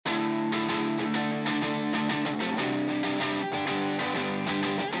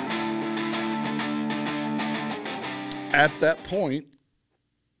At that point,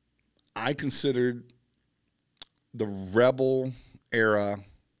 I considered the rebel era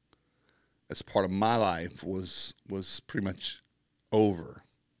as part of my life was pretty much over.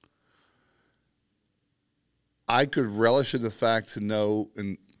 I could relish in the fact to know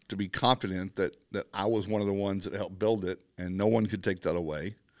and to be confident that I was one of the ones that helped build it, and no one could take that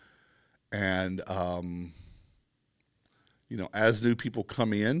away. And as new people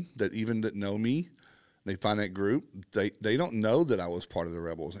come in that even that know me, they find that group, they don't know that I was part of the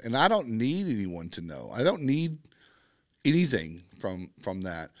rebels, and I don't need anyone to know. I don't need anything from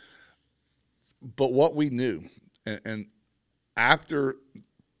that. But what we knew, and after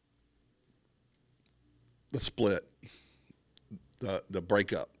the split, the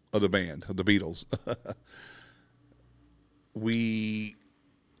breakup of the band of the Beatles, we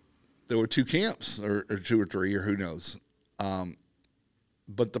there were two camps or two or three or who knows.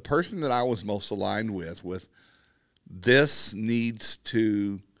 But the person that I was most aligned with this needs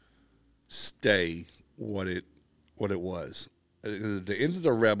to stay what it was. At the end of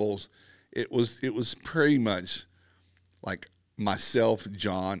the Rebels, it was pretty much like myself,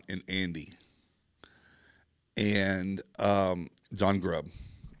 John, and Andy, and John Grubb.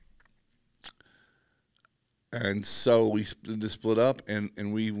 And so we split up,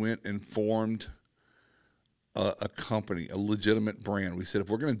 and we went and formed a company, a legitimate brand. We said, if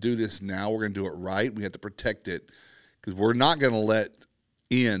we're going to do this now, we're going to do it right. We have to protect it because we're not going to let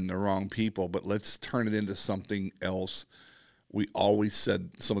in the wrong people, but let's turn it into something else. We always said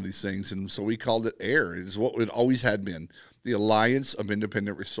some of these things, and so we called it AIR. It is what it always had been, the Alliance of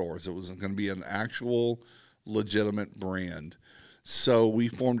Independent Resort. It was going to be an actual legitimate brand. So we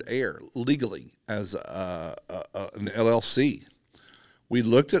formed AIR legally as an LLC. We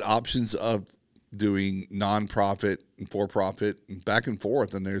looked at options of doing nonprofit and for-profit and back and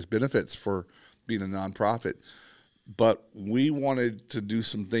forth, and there's benefits for being a nonprofit. But we wanted to do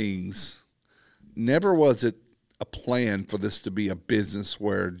some things. Never was it a plan for this to be a business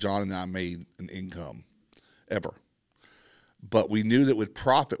where John and I made an income, ever. But we knew that with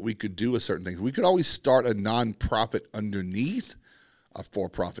profit, we could do a certain things. We could always start a nonprofit underneath a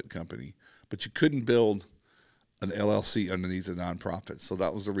for-profit company, but you couldn't build an LLC underneath a nonprofit. So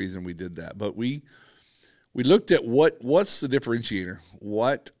that was the reason we did that. But we looked at what's the differentiator,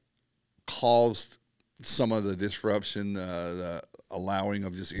 what caused some of the disruption, the allowing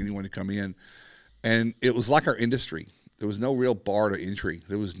of just anyone to come in. And it was like our industry. There was no real bar to entry.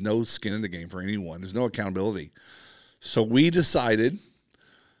 There was no skin in the game for anyone. There's no accountability. So we decided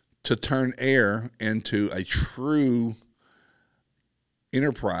to turn AIR into a true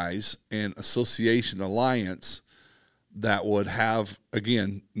enterprise and association alliance that would have,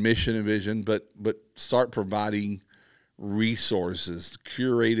 again, mission and vision, but start providing resources,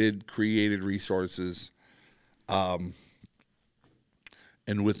 curated, created resources, and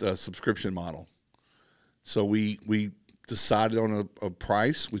with a subscription model. So we decided on a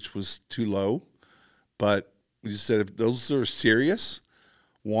price which was too low, but we just said if those are serious,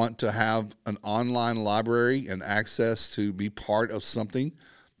 want to have an online library and access to be part of something,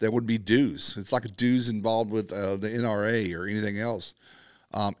 there would be dues. It's like a dues involved with the NRA or anything else.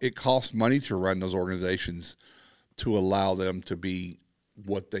 It costs money to run those organizations to allow them to be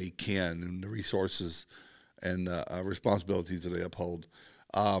what they can and the resources and responsibilities that they uphold.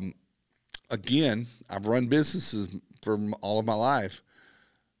 Again, I've run businesses for all of my life,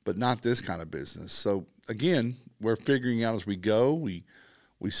 but not this kind of business. So again, we're figuring out as we go. We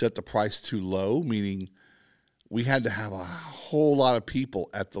set the price too low, meaning we had to have a whole lot of people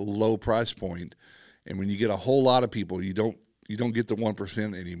at the low price point. And when you get a whole lot of people, you don't get the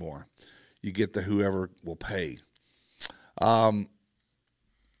 1% anymore. You get the whoever will pay. That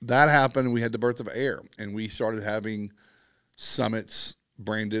happened. We had the birth of AIR, and we started having summits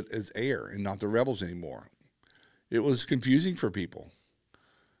branded as AIR and not the Rebels anymore. It was confusing for people.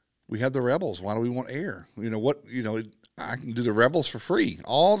 We have the Rebels. Why do we want AIR? I can do the Rebels for free.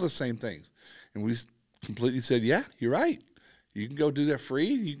 All the same things. And we completely said, yeah, you're right. You can go do that free.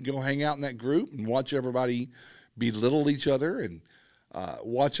 You can go hang out in that group and watch everybody belittle each other and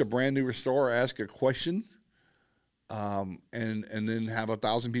watch a brand new restorer ask a question and then have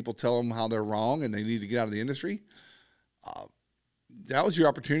 1,000 people tell them how they're wrong and they need to get out of the industry. That was your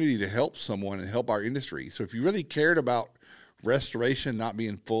opportunity to help someone and help our industry. So if you really cared about restoration not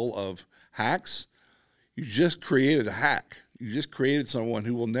being full of hacks, you just created a hack. You just created someone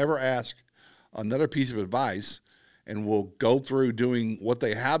who will never ask another piece of advice and will go through doing what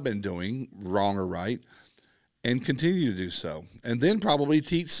they have been doing, wrong or right, and continue to do so. And then probably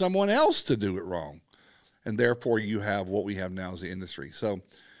teach someone else to do it wrong. And therefore you have what we have now as the industry. So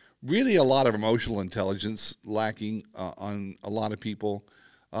really a lot of emotional intelligence lacking on a lot of people,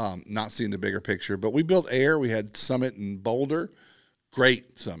 not seeing the bigger picture. But we built Air. We had Summit in Boulder.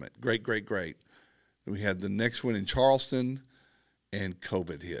 Great summit. Great, great, great. We had the next one in Charleston, and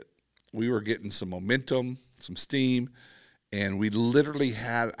COVID hit. We were getting some momentum, some steam, and we literally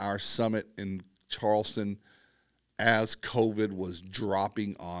had our summit in Charleston as COVID was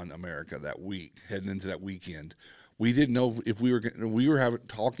dropping on America that week, heading into that weekend. We didn't know if we were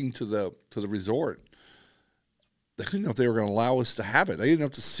talking to the resort. They didn't know if they were going to allow us to have it. They didn't know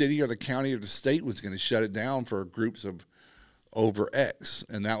if the city or the county or the state was going to shut it down for groups of over X.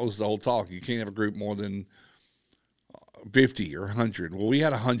 And that was the whole talk. You can't have a group more than 50 or 100. Well, we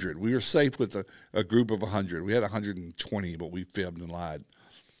had 100. We were safe with a group of 100. We had 120, but we fibbed and lied.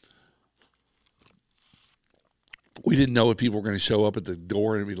 We didn't know if people were going to show up at the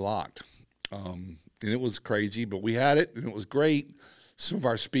door and be locked. And it was crazy, but we had it, and it was great. Some of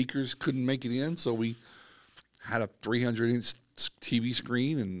our speakers couldn't make it in, so we had a 300-inch TV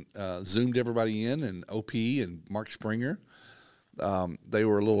screen and Zoomed everybody in, and OP and Mark Springer. They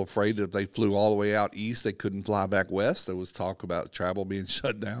were a little afraid that if they flew all the way out east, they couldn't fly back west. There was talk about travel being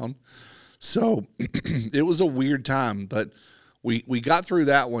shut down. So it was a weird time, but we got through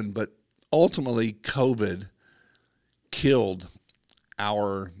that one. But ultimately, COVID killed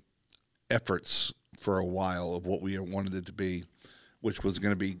our efforts for a while of what we wanted it to be, which was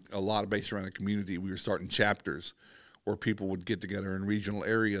going to be a lot of based around the community. We were starting chapters where people would get together in regional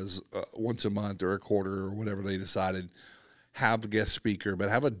areas once a month or a quarter or whatever they decided, have a guest speaker, but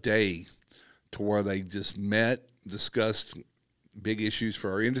have a day to where they just met, discussed big issues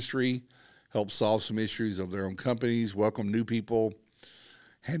for our industry, helped solve some issues of their own companies, welcome new people,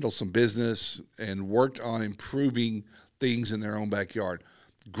 handle some business, and worked on improving things in their own backyard.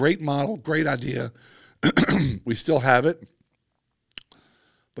 Great model, great idea. We still have it,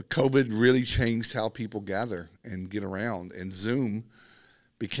 but COVID really changed how people gather and get around, and Zoom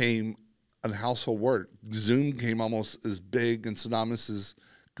became a household word. Zoom became almost as big and synonymous as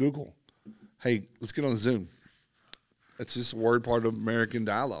Google. Hey, let's get on Zoom. It's just a word part of American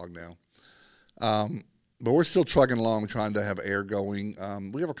dialogue now. But we're still trucking along, trying to have Air going.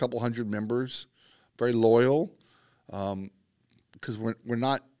 We have a couple hundred members, very loyal, because we're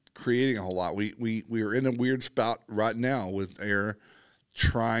not creating a whole lot. We are in a weird spot right now with Air,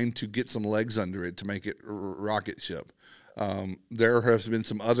 trying to get some legs under it to make it rocket ship. There has been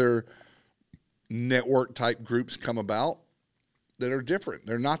some other network type groups come about that are different.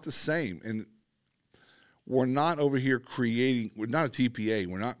 They're not the same. And we're not over here we're not a TPA.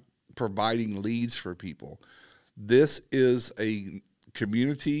 We're not providing leads for people. This is a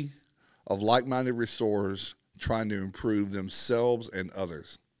community of like-minded restorers trying to improve themselves and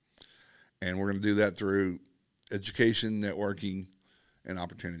others. And we're going to do that through education, networking, and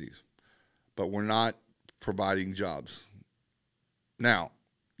opportunities. But we're not providing jobs. Now,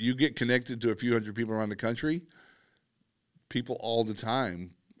 you get connected to a few hundred people around the country, people all the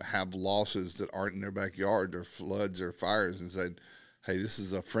time have losses that aren't in their backyard, or floods or fires, and said, hey, this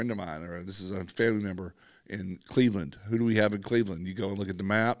is a friend of mine, or this is a family member in Cleveland. Who do we have in Cleveland? You go and look at the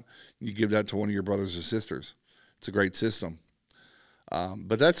map, and you give that to one of your brothers or sisters. It's a great system.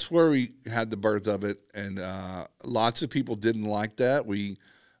 But that's where we had the birth of it, and lots of people didn't like that. We,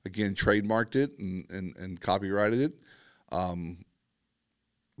 again, trademarked it and copyrighted it.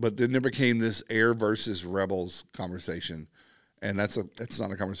 But then there became this Air versus Rebels conversation, and that's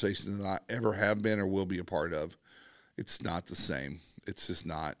not a conversation that I ever have been or will be a part of. It's not the same. It's just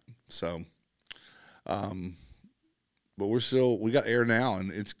not. So, but we got Air now,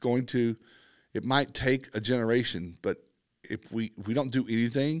 and it might take a generation, but if we don't do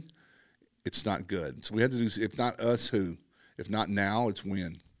anything, it's not good. So we have to do, if not us, who? If not now, it's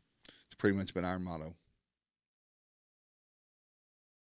when. It's pretty much been our motto.